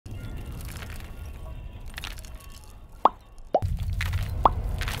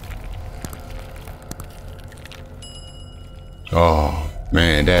Oh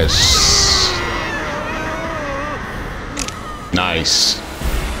man, that's nice.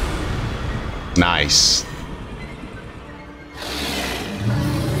 Nice.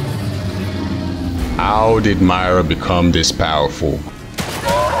 How did Myra become this powerful?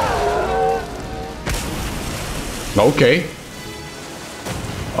 Okay.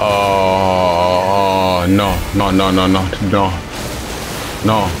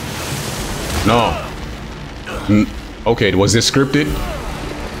 No. Okay, was this scripted?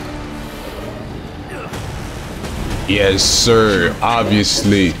 Yes, sir.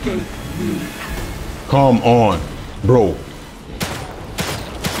 Obviously. Come on, bro.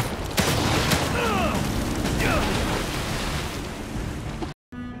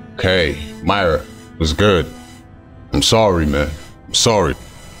 Okay, Myra was good. I'm sorry, man. I'm sorry.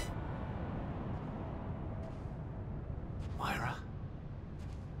 Myra?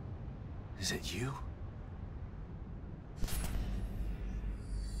 Is it you?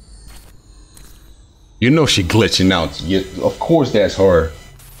 You know she glitching out. Yeah, of course that's her.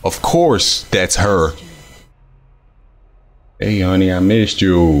 Of course that's her. Hey, honey, I missed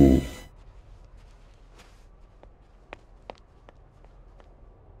you.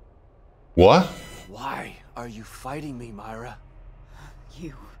 What? Why are you fighting me, Myra?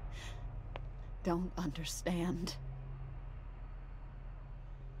 You don't understand.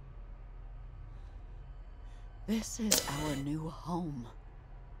 This is our new home.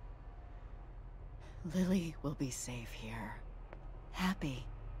 Lily will be safe here. Happy.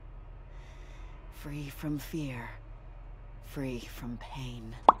 Free from fear. Free from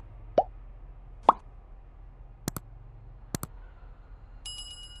pain.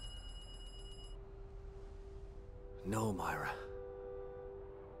 No, Myra.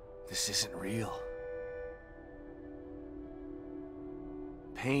 This isn't real.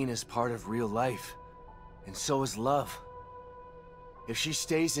 Pain is part of real life, and so is love. If she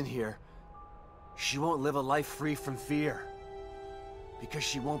stays in here, she won't live a life free from fear. Because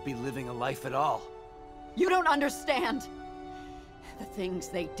she won't be living a life at all. You don't understand the things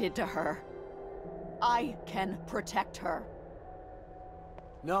they did to her. I can protect her.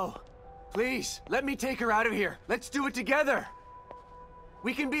 No. Please, let me take her out of here. Let's do it together.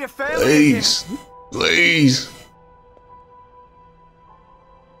 We can be a family. Please. Again. Please.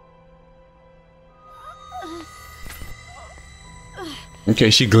 Okay,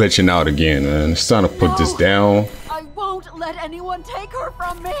 she glitching out again, man. It's time to put this down. I won't let anyone take her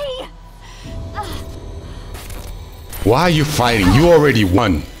from me. Why are you fighting? You already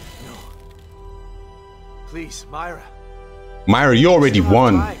won. No. Please, Myra. Myra, you already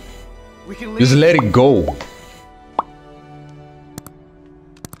won. We can leave. Just let it go.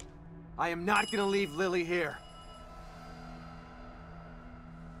 I am not gonna leave Lily here.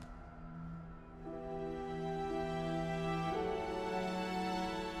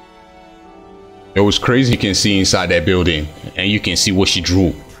 It was crazy. You can see inside that building, and you can see what she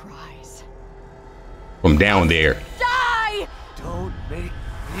drew from down there. Die! Don't make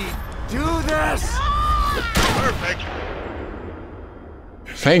me do this! Perfect.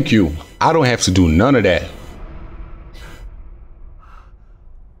 Thank you. I don't have to do none of that.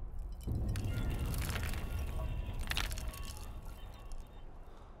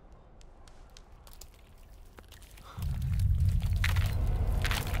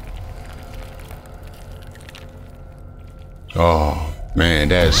 Oh man,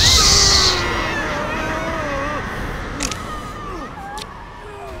 that's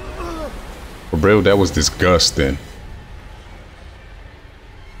bro, that was disgusting.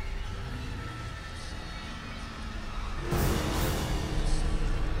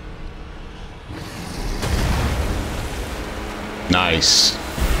 Nice.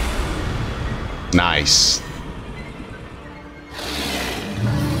 Nice.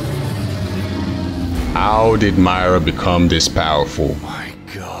 How did Myra become this powerful? My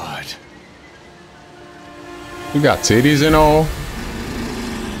God. You got titties and all?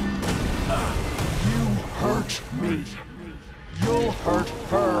 You hurt me. You'll hurt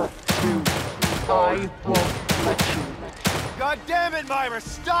her too. I won't let you. God damn it, Myra!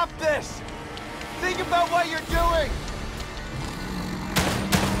 Stop this! Think about what you're doing!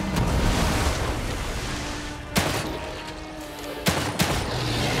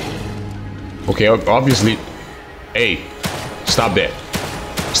 Okay, obviously. Hey, stop that.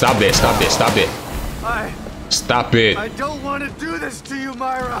 Stop that, stop that, stop that. Stop it. I don't want to do this to you,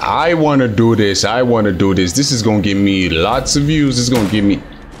 Myra! I want to do this. I want to do this. This is going to give me lots of views. This is going to give me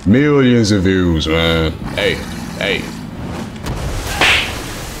millions of views, man. Hey, hey.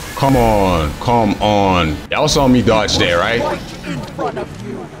 Come on, come on. Y'all saw me dodge there, right? Right in front of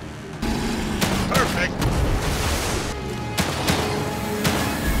you. Perfect.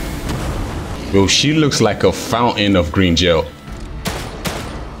 Yo, she looks like a fountain of green gel.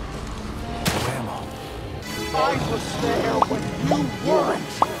 I was there when you weren't.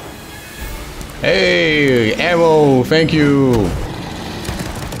 Hey, ammo, thank you.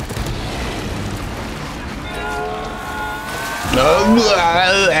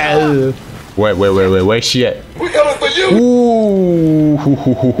 Where's she at? We coming for you. Ooh,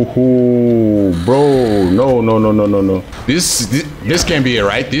 bro, no. This can't be it,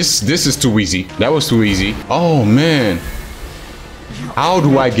 right? This is too easy. That was too easy. Oh man, how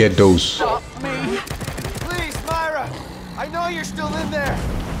do I get those? Stop me. Please, Myra! I know you're still in there!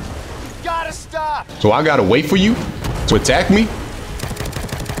 You gotta stop! So I gotta wait for you to attack me?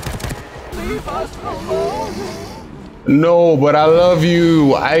 Leave us alone. No, but I love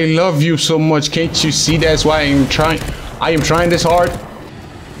you. I love you so much. Can't you see? That's why I am trying this hard.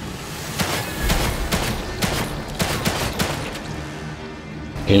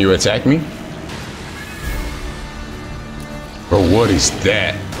 Can you attack me? Bro, what is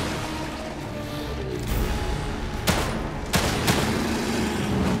that?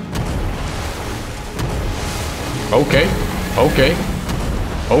 Okay.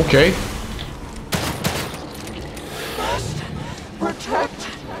 Protect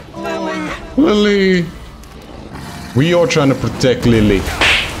Lily. Lily. We are trying to protect Lily.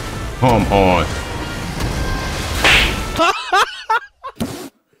 Come on.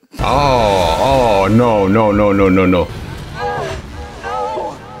 Oh, no. No.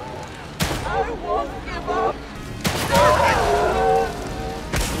 I won't give up.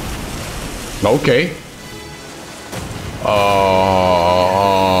 Okay.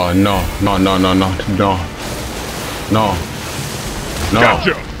 No.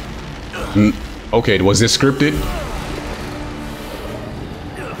 Gotcha. Okay, was this scripted?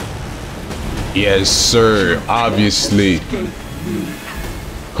 Yes, sir. Obviously.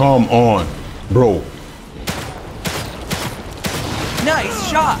 Come on, bro. Nice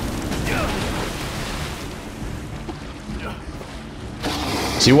shot.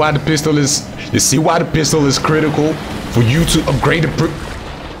 See why the pistol is? You see why the pistol is critical for you to upgrade the.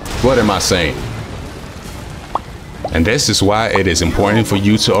 What am I saying? And this is why it is important for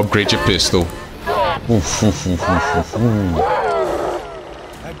you to upgrade your pistol. I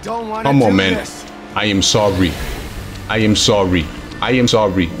don't want to Come on, do man. this. I am sorry. I am sorry. I am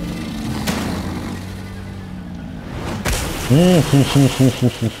sorry.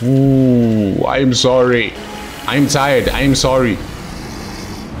 I am sorry. I am tired. I am sorry.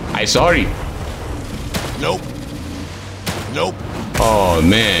 I sorry. Nope. Nope. Oh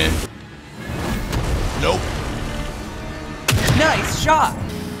man. Nope. Nice shot.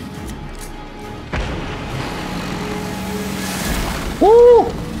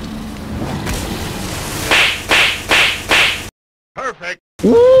 Woo! Perfect.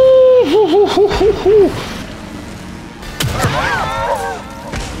 Woo!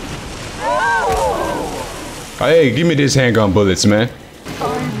 Hey, give me this handgun bullets, man.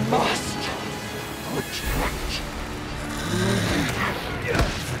 I must protect.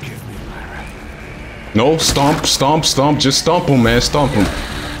 No, stomp. Just stomp him, man. Stomp him.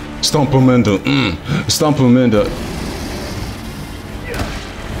 Stomp him in the. Stomp him in the.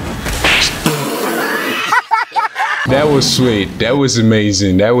 That was sweet. That was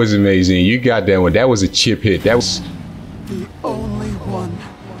amazing. That was amazing. You got that one. That was a chip hit. That was. The only one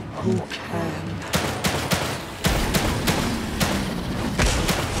who can.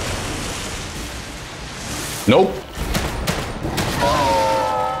 Nope.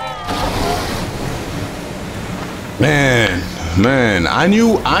 Man, I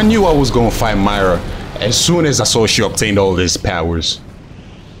knew I was gonna fight Myra as soon as I saw she obtained all these powers.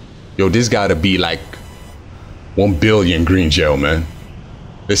 Yo, this gotta be like 1 billion green gel, man.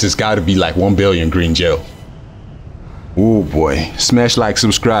 This has gotta be like 1 billion green gel. Oh boy. Smash like,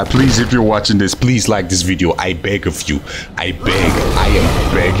 subscribe. Please, if you're watching this, please like this video. I beg of you. I beg. I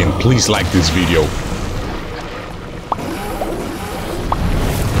am begging. Please like this video.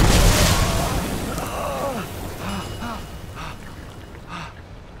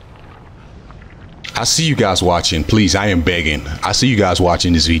 I see you guys watching. Please, I am begging. I see you guys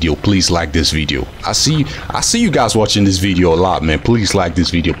watching this video. Please like this video. I see you guys watching this video a lot, man. Please like this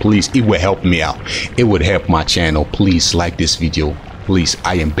video. Please, it would help me out. It would help my channel. Please like this video. Please,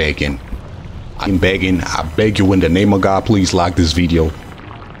 I am begging. I'm begging. I beg you in the name of God, please like this video.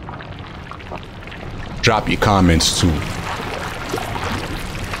 Drop your comments too.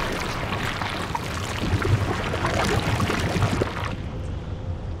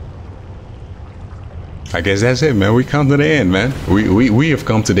 I guess that's it, man. We come to the end, man. We have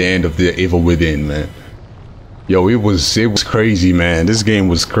come to the end of the Evil Within, man. Yo, it was crazy, man. This game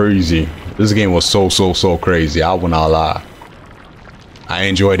was crazy. This game was so crazy. I will not lie. I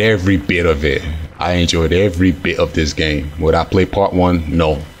enjoyed every bit of it. I enjoyed every bit of this game. Would I play part 1?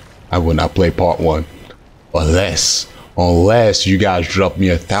 No, I would not play part 1. Unless you guys drop me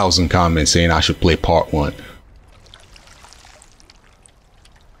 1,000 comments saying I should play part 1.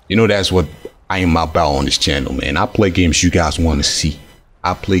 You know, that's what I am about on this channel, man. I play games you guys want to see.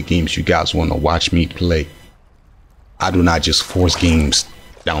 I play games you guys want to watch me play. I do not just force games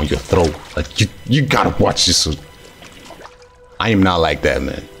down your throat. Like, you gotta watch this. I am not like that,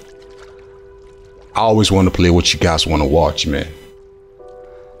 man. I always want to play what you guys want to watch, man.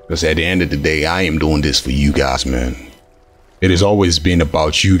 Because at the end of the day, I am doing this for you guys, man. It has always been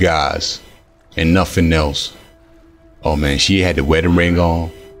about you guys and nothing else. Oh, man, she had the wedding ring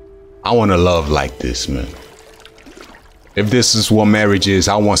on. I want to love like this, man. If this is what marriage is,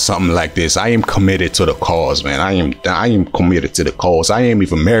 I want something like this. I am committed to the cause, man. I am committed to the cause. I ain't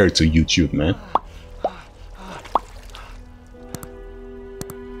even married to YouTube, man.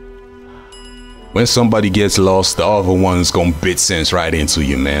 When somebody gets lost, the other one's gonna bit sense right into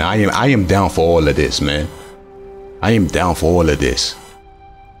you, man. I am down for all of this, man. I am down for all of this.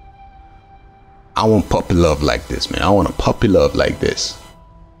 I want puppy love like this, man. I want a puppy love like this.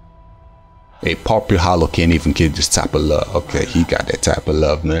 Hey, Puppy Hollow can't even get this type of love. Okay, he got that type of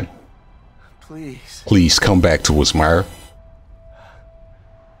love, man. Please. Please come back to us, Myra.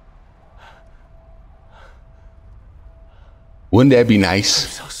 Wouldn't that be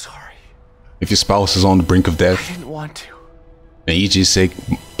nice? I'm so sorry. If your spouse is on the brink of I death didn't want to. and you just say,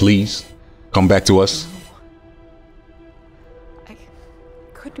 please come back to us. I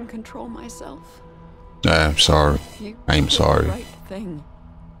couldn't control myself. I'm sorry. I'm did sorry. The right thing.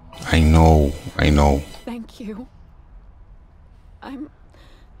 I know. Thank you. I'm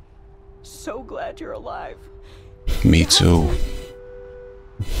so glad you're alive. Me too.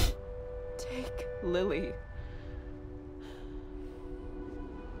 Take Lily.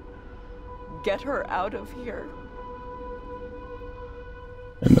 Get her out of here.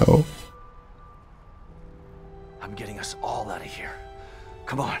 I know. I'm getting us all out of here.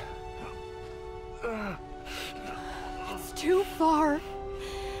 Come on. It's too far.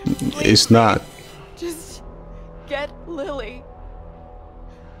 It's not. Just get Lily.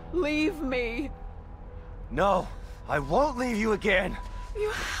 Leave me. No, I won't leave you again. You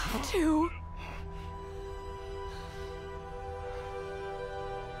have to.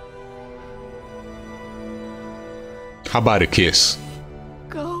 How about a kiss?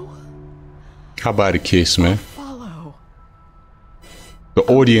 Go. How about a kiss, man? Follow. The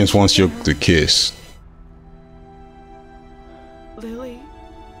audience wants you to kiss. Lily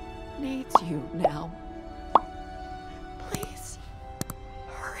needs you now. Please,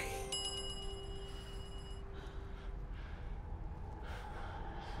 hurry.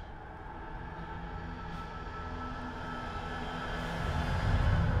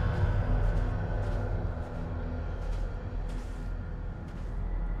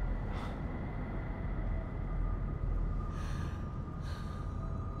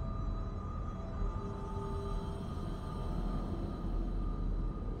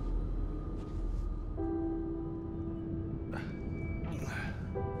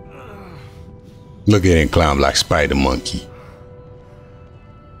 Look at him climb like Spider Monkey.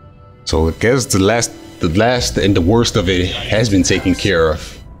 So I guess the last and the worst of it has been taken care of.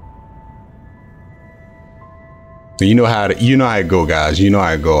 So you know how it go, guys. You know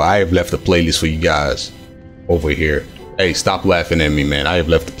how it go. I have left a playlist for you guys over here. Hey, stop laughing at me, man. I have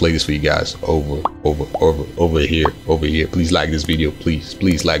left the playlist for you guys over here. Please like this video.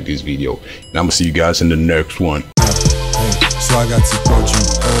 Please like this video. And I'm gonna see you guys in the next one. Swaga ti pọ̀jù,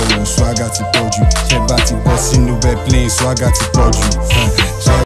 swaga ti pọ̀jù, tẹ́ bá ti bọ́ sínú bẹ́ẹ̀ plane, swaga ti pọ̀jù.